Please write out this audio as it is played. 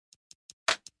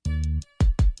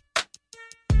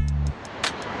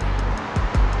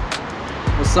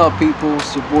What's up, people?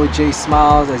 It's your boy Jay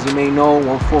Smilez, as you may know,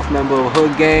 1/4 member of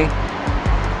Hood Gang.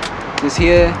 Just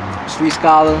here, street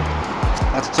scholar.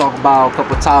 I like to talk about a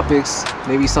couple topics,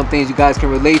 maybe some things you guys can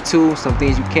relate to, some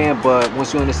things you can't, but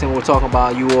once you understand what we're talking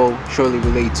about, you will surely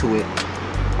relate to it.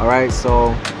 Alright,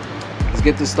 so let's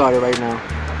get this started right now.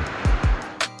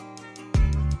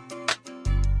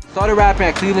 Started rapping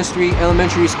at Cleveland Street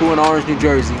Elementary School in Orange, New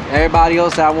Jersey. Everybody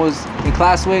else that I was in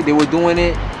class with, they were doing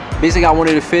it. Basically, I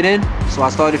wanted to fit in, so I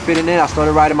started fitting in. I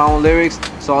started writing my own lyrics,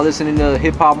 started listening to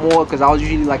hip-hop more, because I was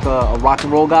usually like a rock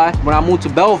and roll guy. When I moved to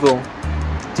Belleville,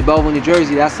 New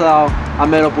Jersey, that's how I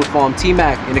met up with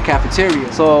T-Mac in the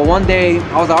cafeteria. So one day,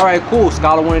 I was like, all right, cool.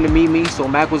 Scholar wanted to meet me, so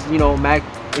Mac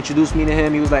introduced me to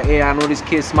him. He was like, hey, I know this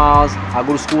kid Smilez. I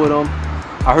go to school with him.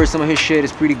 I heard some of his shit.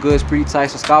 It's pretty good. It's pretty tight.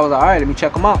 So Scholar was like, all right, let me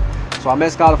check him out. So I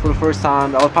met Scholar for the first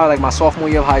time. That was probably like my sophomore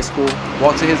year of high school.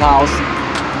 Walked to his house,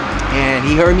 and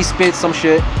he heard me spit some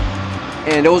shit.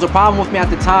 And there was a problem with me at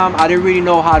the time. I didn't really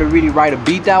know how to really write a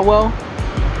beat that well.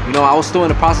 You know, I was still in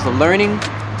the process of learning.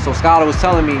 So Scholar was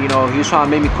telling me, you know, he was trying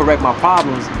to make me correct my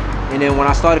problems. And then when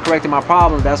I started correcting my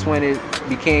problems, that's when it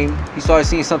became, he started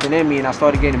seeing something in me, and I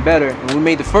started getting better. And we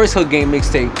made the first Hood Game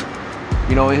mixtape,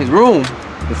 you know, in his room.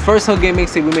 The first Hood Game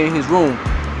mixtape we made in his room.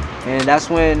 And that's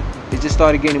when it just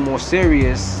started getting more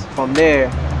serious from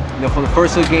there. You know, from the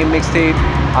first Hood Game mixtape,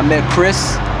 I met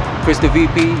Chris the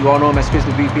VP. You all know him as Chris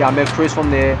the VP. I met Chris from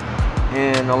there.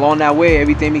 And along that way,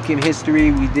 everything became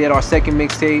history. We did our second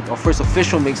mixtape, our first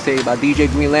official mixtape by DJ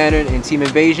Green Lantern and Team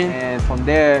Invasion. And from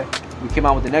there, we came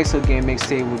out with the next Hood Game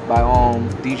mixtape by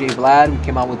DJ Vlad. We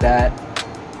came out with that.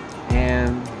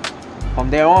 And from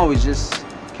there on, we just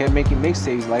kept making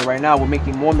mixtapes. Like right now, we're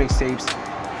making more mixtapes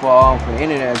for the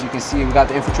internet. As you can see, we got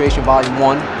the Infiltration Volume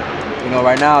 1. You know,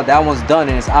 right now, that one's done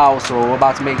and it's out. So we're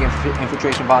about to make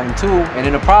Infiltration Volume 2. And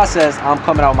in the process, I'm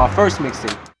coming out with my first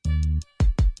mixtape.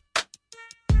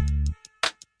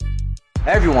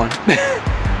 Everyone.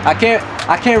 I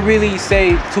can't really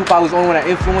say Tupac was the only one that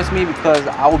influenced me, because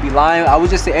I would be lying. I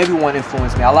would just say everyone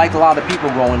influenced me. I liked a lot of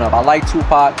people growing up. I like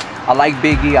Tupac, I like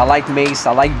Biggie, I like Mace,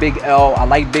 I like Big L, I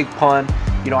like Big Pun.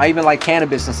 You know, I even like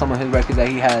Cannabis and some of his records that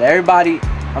he had. Everybody,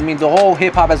 I mean, the whole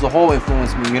hip-hop as a whole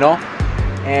influenced me, you know?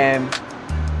 And,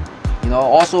 you know,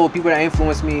 also people that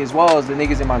influenced me as well as the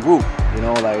niggas in my group. You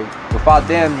know, like, without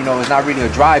them, you know, it's not really a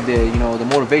drive there. You know, the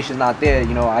motivation's not there.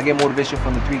 You know, I get motivation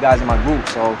from the 3 guys in my group.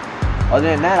 So, other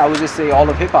than that, I would just say all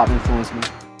of hip-hop influenced me.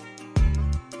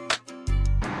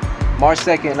 March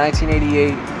 2nd,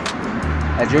 1988,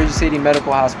 at Jersey City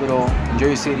Medical Hospital in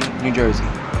Jersey City, New Jersey.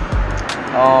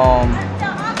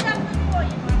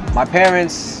 My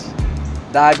parents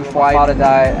died before my father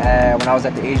died when I was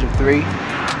at the age of 3.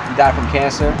 He died from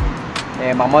cancer.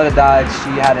 And my mother died, she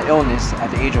had an illness at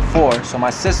the age of 4. So my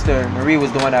sister, Marie,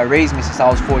 was the one that raised me since I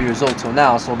was 4 years old till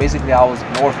now. So basically I was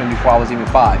an orphan before I was even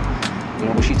 5. You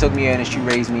know, but she took me in and she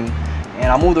raised me.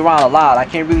 And I moved around a lot. I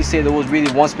can't really say there was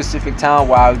really one specific town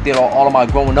where I did all of my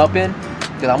growing up in,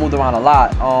 because I moved around a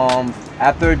lot.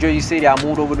 After Jersey City, I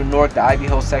moved over to Newark, the Ivy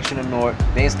Hill section of Newark.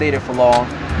 They didn't stay there for long.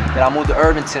 Then I moved to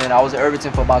Irvington. I was in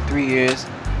Irvington for about 3 years.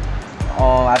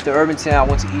 After Irvington, I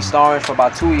went to East Orange for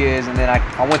about 2 years, and then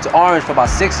I went to Orange for about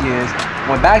 6 years.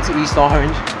 Went back to East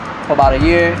Orange for about a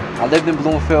year. I lived in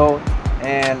Bloomfield,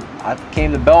 and I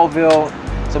came to Belleville.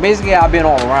 So basically, I've been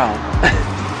all around.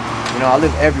 You know, I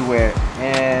lived everywhere.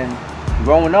 And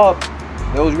growing up,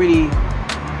 there was really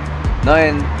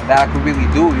nothing that I could really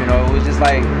do. You know, it was just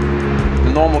like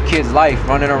the normal kid's life,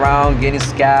 running around, getting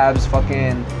scabs,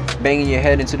 fucking banging your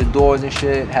head into the doors and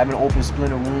shit, having open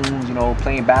splinter wounds, you know,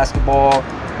 playing basketball,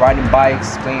 riding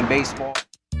bikes, playing baseball.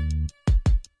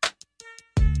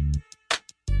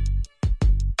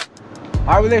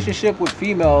 My relationship with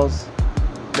females,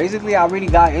 basically I really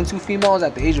got into females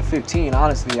at the age of 15,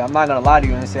 honestly. I'm not gonna lie to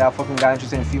you and say I fucking got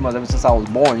interested in females ever since I was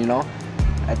born, you know?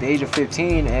 At the age of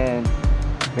 15, and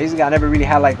basically I never really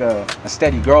had like a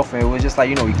steady girlfriend. It was just like,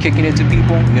 you know, we kicking into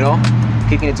people, you know?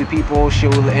 Kicking into people, shit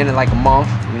would end in like a month,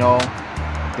 you know.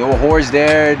 There were whores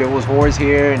there, there was whores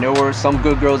here, and there were some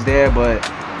good girls there, but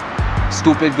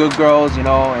stupid good girls, you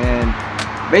know. And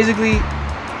basically,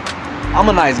 I'm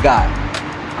a nice guy.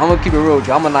 I'm gonna keep it real with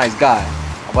you. I'm a nice guy,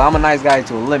 but I'm a nice guy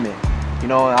to a limit. You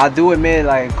know, I do admit,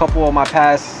 like, a couple of my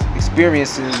past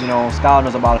experiences, you know, Scholar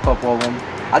knows about a couple of them,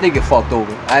 I did get fucked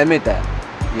over. I admit that.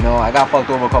 You know, I got fucked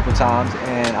over a couple times,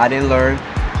 and I didn't learn,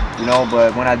 you know.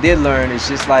 But when I did learn, it's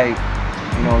just like,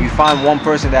 you know, you find one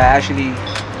person that actually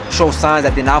shows signs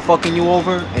that they're not fucking you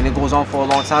over, and it goes on for a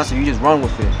long time, so you just run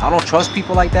with it. I don't trust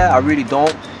people like that. I really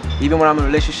don't. Even when I'm in a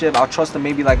relationship, I'll trust them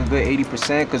maybe like a good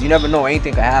 80%, because you never know,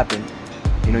 anything could happen.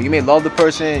 You know, you may love the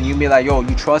person, you may like, yo,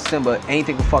 you trust him, but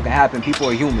anything can fucking happen. People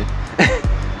are human.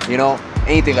 You know,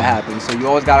 anything can happen. So you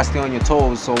always gotta stay on your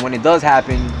toes. So when it does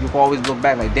happen, you can always look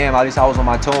back like, damn, at least I was on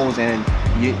my toes, and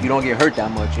you don't get hurt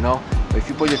that much, you know? But if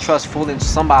you put your trust full into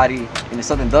somebody and if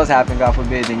something does happen, God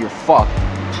forbid, then you're fucked.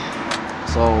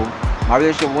 So my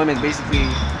relationship with women, basically,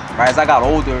 right, as I got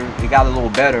older, it got a little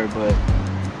better, but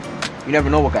you never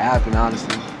know what could happen,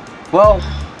 honestly. Well,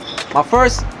 my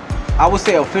first, I would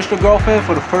say, official girlfriend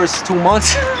for the first 2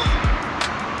 months,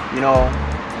 you know,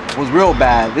 was real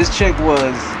bad. This chick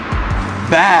was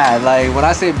bad. Like, when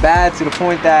I say bad, to the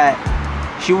point that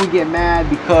she would get mad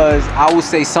because I would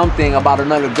say something about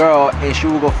another girl and she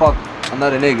would go fuck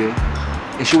another nigga.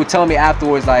 And she would tell me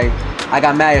afterwards, like, I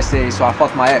got mad yesterday, so I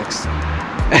fucked my ex.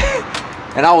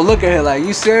 And I would look at her like,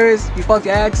 you serious? You fucked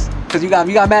your ex? Cause you got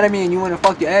mad at me and you went and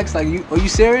fucked your ex? Like, are you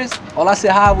serious? All I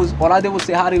did was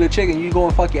say hi to the chick and you go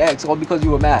and fuck your ex, all because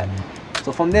you were mad.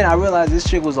 So from then I realized this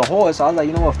chick was a whore, so I was like,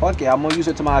 you know what, fuck it, I'm gonna use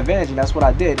her to my advantage, and that's what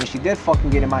I did. And she did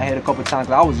fucking get in my head a couple times,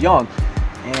 cause I was young.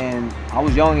 And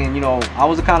you know, I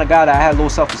was the kind of guy that I had low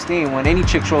self-esteem. When any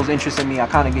chick shows interest in me, I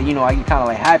kind of get, you know, I get kind of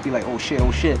like happy, like, oh shit,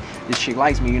 this chick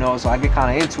likes me, you know, so I get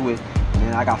kind of into it.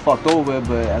 And I got fucked over,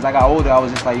 but as I got older, I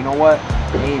was just like, you know what,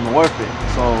 it ain't even worth it.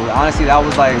 So honestly, that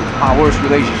was like my worst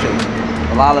relationship.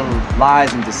 A lot of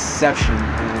lies and deception,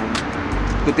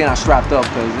 and good thing I strapped up,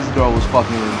 because this girl was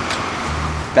fucking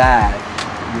bad,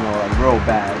 you know, like real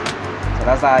bad. So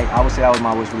that's like, I would say that was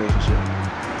my worst relationship.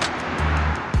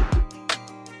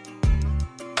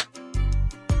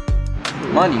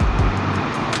 Money.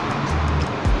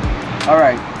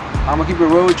 Alright, I'm gonna keep it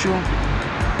real with you.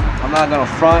 I'm not gonna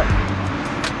front.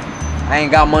 I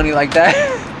ain't got money like that.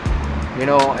 You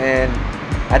know, and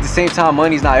at the same time,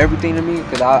 money's not everything to me,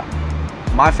 because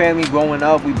my family growing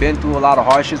up, we've been through a lot of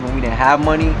hardships when we didn't have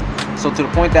money. So to the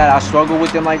point that I struggle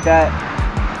with them like that,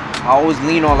 I always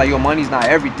lean on like, your money's not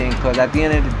everything, because at the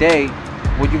end of the day,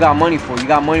 what you got money for? You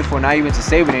got money for not even to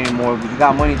save it anymore, but you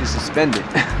got money just to spend it.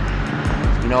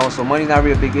 You know, so money's not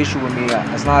really a big issue with me.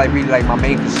 It's not like really like my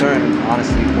main concern,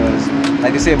 honestly, because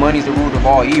like they say, money's the root of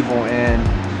all evil, and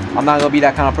I'm not gonna be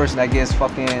that kind of person that gets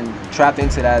fucking trapped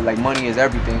into that, like money is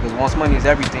everything, because once money is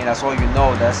everything, that's all you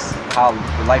know, that's how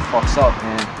the life fucks up.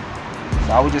 And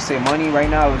so I would just say money right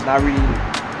now is not really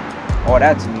all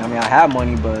that to me. I mean, I have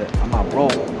money, but I'm not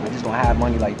broke. I just don't have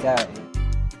money like that.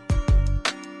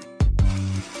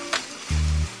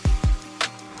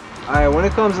 Alright, when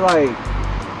it comes to like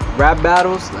rap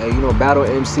battles, like, you know, battle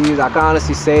MCs, I can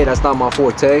honestly say that's not my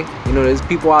forte. You know, there's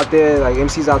people out there, like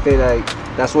MCs out there,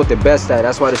 that's what they're best at.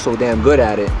 That's why they're so damn good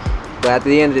at it. But at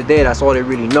the end of the day, that's all they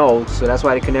really know. So that's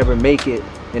why they can never make it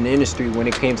in the industry when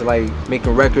it came to like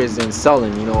making records and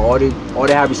selling. You know, all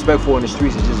they have respect for in the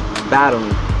streets is just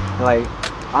battling. And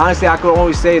like, honestly, I could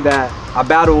only say that I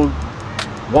battled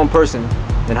one person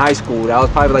in high school. That was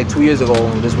probably like 2 years ago.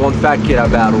 This one fat kid I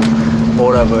battled or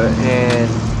whatever, and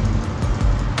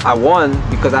I won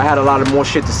because I had a lot of more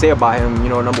shit to say about him. You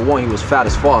know, number one, he was fat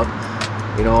as fuck,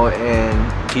 you know,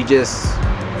 and he just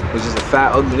was just a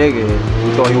fat, ugly nigga.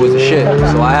 He thought he was the shit.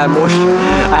 So I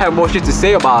had more shit to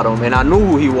say about him, and I knew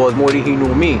who he was more than he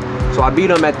knew me. So I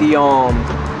beat him at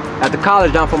the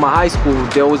college down from my high school.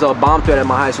 There was a bomb threat at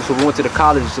my high school, so we went to the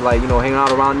college to, like, you know, hang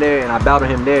out around there, and I battled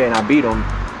him there, and I beat him.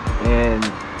 And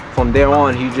from there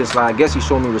on, he just, like, I guess he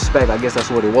showed me respect. I guess that's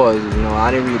what it was. You know,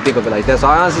 I didn't really think of it like that. So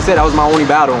I honestly said that was my only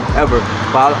battle ever.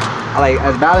 But I like,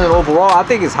 as battling overall, I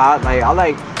think it's hot. Like, I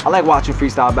like watching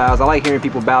freestyle battles. I like hearing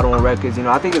people battle on records. You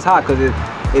know, I think it's hot because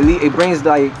it brings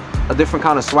like a different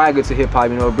kind of swagger to hip hop.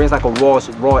 You know, it brings like a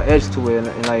raw edge to it,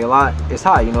 and like it's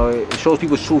hot. You know, it shows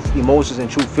people's true emotions and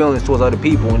true feelings towards other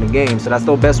people in the game. So that's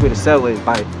the best way to sell it,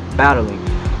 by battling.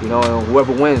 You know, and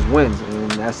whoever wins wins.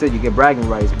 That's it, you get bragging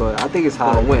rights, but I think it's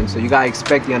hot to win, so you gotta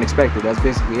expect the unexpected. That's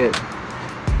basically it.